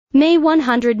May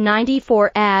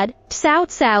 194 AD, Cao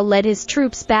Cao led his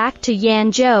troops back to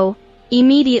Yanzhou,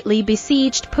 immediately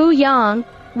besieged Puyang,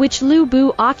 which Liu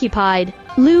Bu occupied.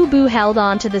 Liu Bu held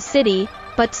on to the city,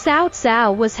 but Cao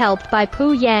Cao was helped by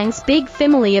Puyang's big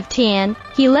family of Tian.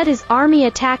 He led his army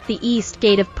attack the east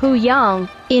gate of Puyang,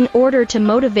 in order to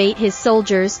motivate his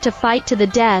soldiers to fight to the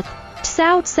death.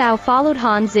 Cao Cao followed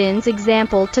Han Xin's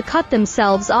example to cut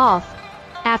themselves off.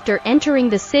 After entering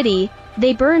the city,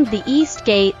 they burned the east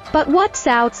gate, but what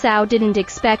Cao Cao didn't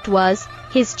expect was,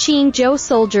 his Qingzhou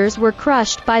soldiers were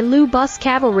crushed by Liu Bu's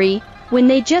cavalry, when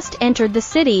they just entered the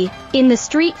city. In the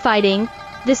street fighting,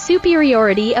 the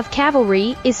superiority of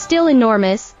cavalry is still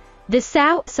enormous. The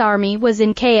Cao's army was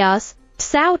in chaos.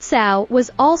 Cao Cao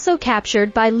was also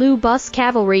captured by Liu Bu's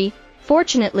cavalry.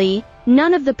 Fortunately,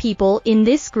 none of the people in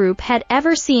this group had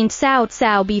ever seen Cao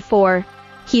Cao before.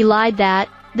 He lied that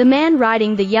the man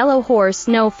riding the yellow horse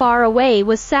no far away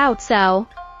was Cao Cao.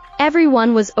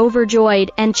 Everyone was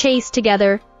overjoyed and chased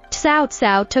together. Cao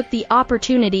Cao took the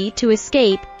opportunity to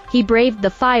escape. He braved the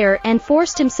fire and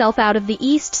forced himself out of the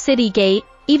east city gate.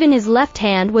 Even his left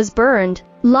hand was burned.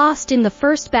 Lost in the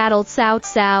first battle, Cao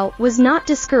Cao was not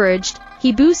discouraged.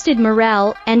 He boosted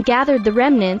morale and gathered the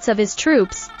remnants of his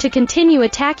troops to continue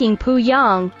attacking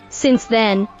Puyang. Since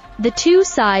then, the two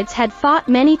sides had fought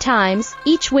many times,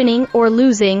 each winning or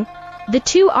losing. The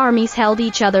two armies held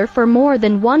each other for more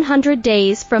than 100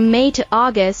 days from May to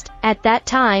August. At that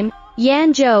time,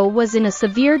 Yanzhou was in a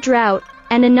severe drought,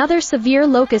 and another severe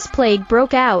locust plague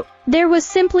broke out. There was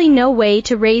simply no way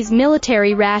to raise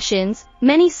military rations.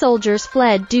 Many soldiers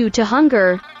fled due to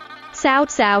hunger. Cao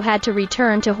Cao had to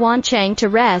return to Juancheng to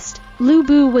rest. Liu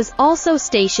Bu was also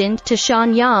stationed to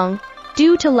Shenyang,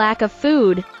 due to lack of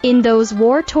food. In those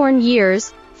war-torn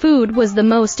years, food was the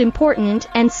most important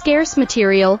and scarce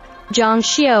material. Zhang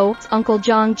Xiu's uncle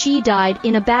Zhang Ji died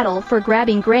in a battle for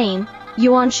grabbing grain.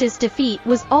 Yuan's defeat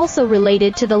was also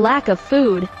related to the lack of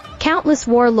food. Countless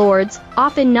warlords,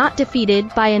 often not defeated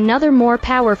by another more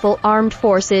powerful armed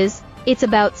forces. It's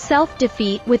about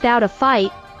self-defeat without a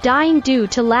fight, dying due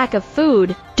to lack of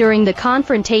food. During the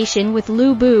confrontation with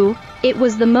Liu Bu, it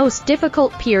was the most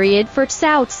difficult period for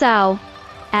Cao Cao.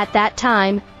 At that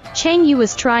time, Cheng Yu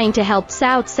was trying to help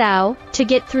Cao Cao to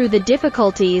get through the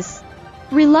difficulties.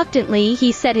 Reluctantly,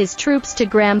 he set his troops to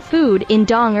grab food in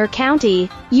Dongjun County.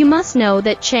 You must know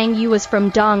that Cheng Yu was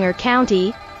from Dongjun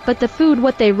County, but the food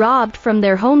what they robbed from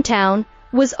their hometown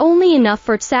was only enough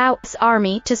for Cao's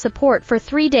army to support for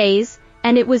 3 days,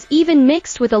 and it was even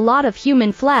mixed with a lot of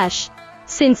human flesh.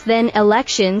 Since then,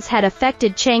 elections had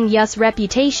affected Cheng Yu's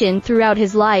reputation throughout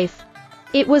his life.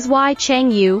 It was why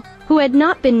Cheng Yu, who had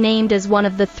not been named as one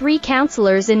of the 3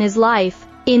 counselors in his life,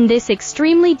 in this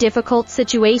extremely difficult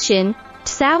situation,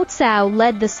 Cao Cao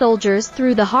led the soldiers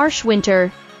through the harsh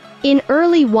winter. In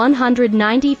early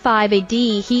 195 AD,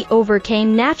 he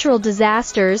overcame natural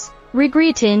disasters.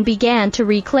 Regritin began to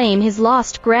reclaim his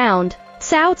lost ground.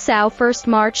 Cao Cao first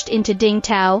marched into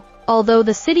Dingtao, although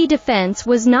the city defense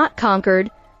was not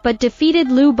conquered, but defeated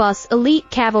Liu Bu's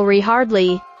elite cavalry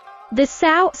hardly. The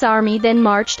Cao's army then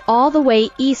marched all the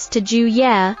way east to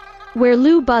Juye, where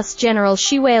Liu Bu's general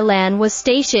Xu Lan was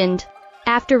stationed.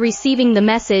 After receiving the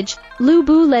message, Liu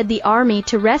Bu led the army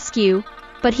to rescue,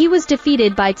 but he was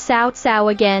defeated by Cao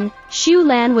Cao again. Xu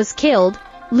Lan was killed.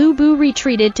 Liu Bu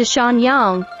retreated to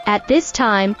Shenyang. At this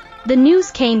time, the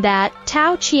news came that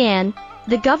Tao Qian,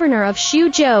 the governor of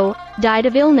Xuzhou, died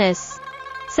of illness.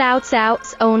 Cao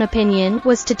Cao's own opinion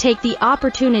was to take the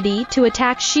opportunity to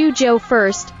attack Xuzhou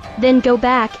first, then go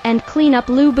back and clean up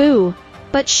Liu Bu.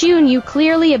 But Xun Yu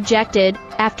clearly objected.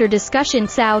 After discussion,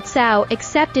 Cao Cao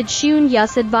accepted Xun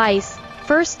Yu's advice,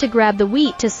 first to grab the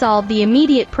wheat to solve the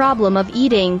immediate problem of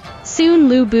eating. Soon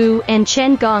Liu Bu and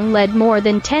Chen Gong led more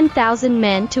than 10,000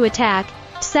 men to attack.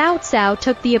 Cao Cao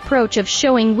took the approach of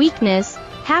showing weakness.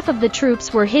 Half of the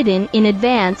troops were hidden in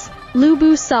advance. Liu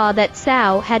Bu saw that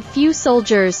Cao had few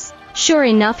soldiers. Sure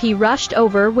enough, he rushed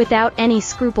over without any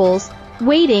scruples,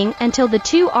 waiting until the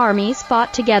two armies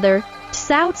fought together.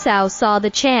 Cao Cao saw the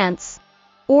chance,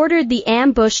 ordered the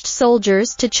ambushed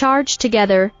soldiers to charge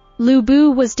together. Liu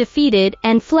Bu was defeated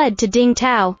and fled to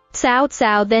Dingtao. Cao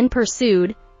Cao then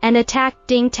pursued and attacked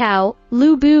Dingtao.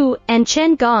 Liu Bu and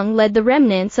Chen Gong led the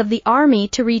remnants of the army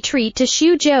to retreat to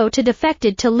Xuzhou to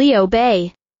defected to Liu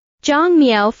Bei. Zhang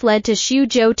Miao fled to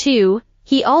Xuzhou too.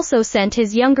 He also sent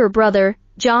his younger brother,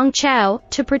 Zhang Chao,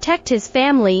 to protect his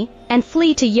family and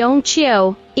flee to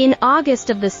Yongqiu. In August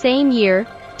of the same year,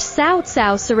 Cao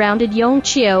Cao surrounded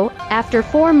Yongqiu. After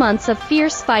 4 months of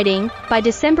fierce fighting, by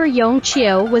December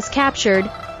Yongqiu was captured.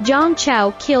 Zhang Chao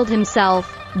killed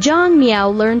himself. Zhang Miao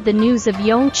learned the news of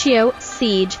Yongqiu's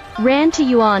siege, ran to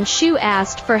Yuan-Shu,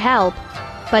 asked for help,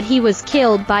 but he was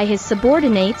killed by his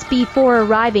subordinates before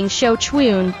arriving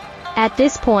Shouchun. At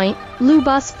this point, Liu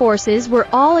Bu's forces were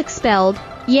all expelled.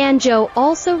 Yanzhou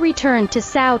also returned to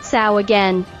Cao Cao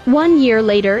again. 1 year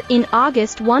later, in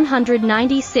August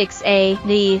 196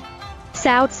 A.D.,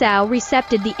 Cao Cao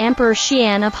received the Emperor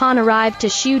Xian of Han arrived to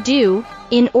Shudu.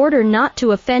 In order not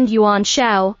to offend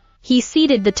Yuan-Shao, he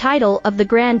ceded the title of the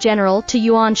Grand General to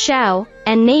Yuan-Shao,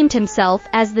 and named himself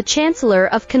as the Chancellor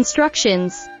of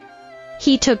Constructions.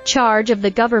 He took charge of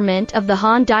the government of the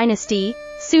Han dynasty.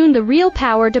 Soon the real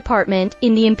power department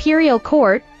in the imperial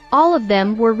court, all of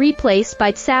them were replaced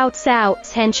by Cao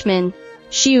Cao's henchmen.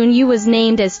 Xun Yu was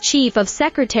named as Chief of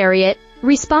Secretariat,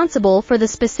 responsible for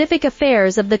the specific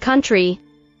affairs of the country.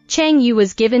 Cheng Yu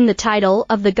was given the title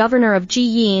of the Governor of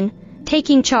Jiyin,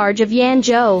 taking charge of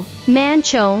Yanzhou. Man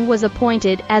Chong was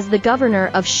appointed as the Governor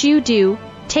of Shudu,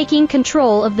 taking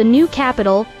control of the new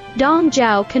capital. Dong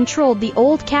Zhao controlled the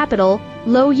old capital,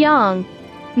 Luoyang.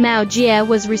 Mao Jie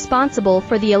was responsible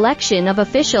for the election of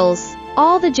officials.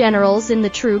 All the generals in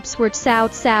the troops were Cao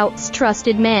Cao's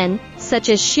trusted men, such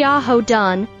as Xia Ho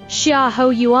Dun, Xia Ho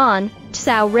Yuan,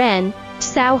 Cao Ren,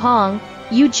 Cao Hong,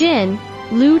 Yu Jin,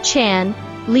 Lu Chan,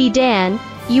 Li Dan,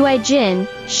 Yue Jin,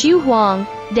 Xu Huang,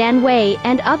 Dan Wei,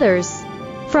 and others.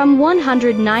 From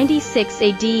 196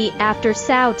 AD, after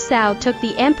Cao Cao took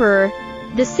the emperor,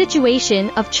 the situation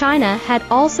of China had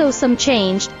also some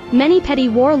changed. Many petty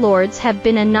warlords have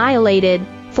been annihilated.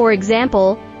 For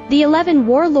example, the 11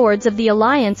 warlords of the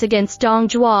alliance against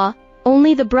Dongjun,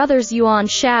 only the brothers Yuan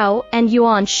Shao and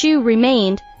Yuan Shu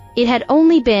remained. It had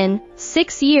only been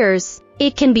 6 years.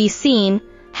 It can be seen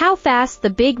how fast the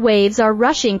big waves are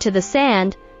rushing to the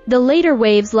sand. The later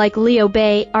waves like Liu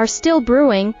Bang are still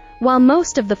brewing, while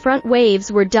most of the front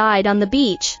waves were died on the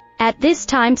beach. At this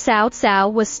time Cao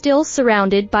Cao was still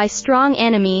surrounded by strong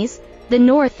enemies. The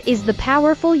north is the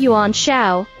powerful Yuan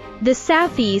Shao, the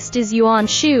southeast is Yuan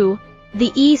Shu,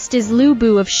 the east is Liu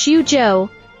Bu of Shuzhou,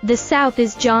 the south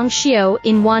is Zhang Xiu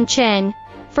in Juancheng,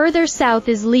 further south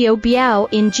is Liu Biao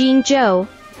in Jingzhou,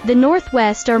 the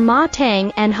northwest are Ma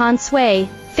Tang and Han Sui.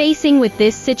 Facing with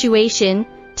this situation,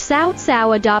 Cao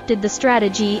Cao adopted the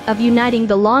strategy of uniting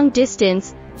the long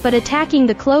distance, but attacking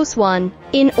the close one.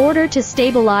 In order to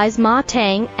stabilize Ma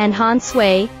Tang and Han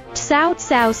Sui, Cao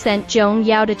Cao sent Zhong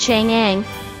Yao to Chang'an,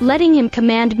 letting him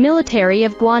command military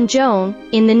of Guangzhou,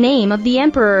 in the name of the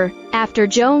emperor. After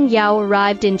Zhong Yao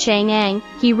arrived in Chang'an,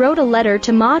 he wrote a letter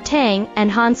to Ma Tang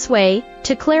and Han Sui,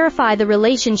 to clarify the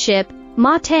relationship.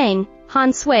 Ma Tang,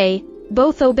 Han Sui,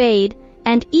 both obeyed,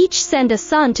 and each sent a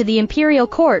son to the imperial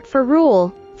court for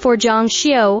rule. For Zhang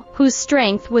Xiu, whose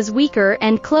strength was weaker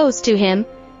and close to him,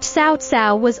 Cao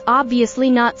Cao was obviously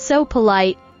not so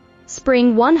polite.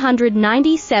 Spring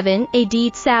 197 AD,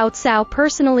 Cao Cao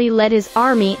personally led his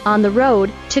army on the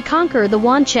road to conquer the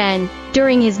Juancheng.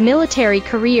 During his military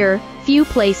career, few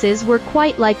places were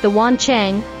quite like the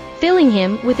Juancheng, filling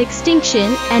him with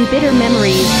extinction and bitter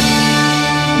memories.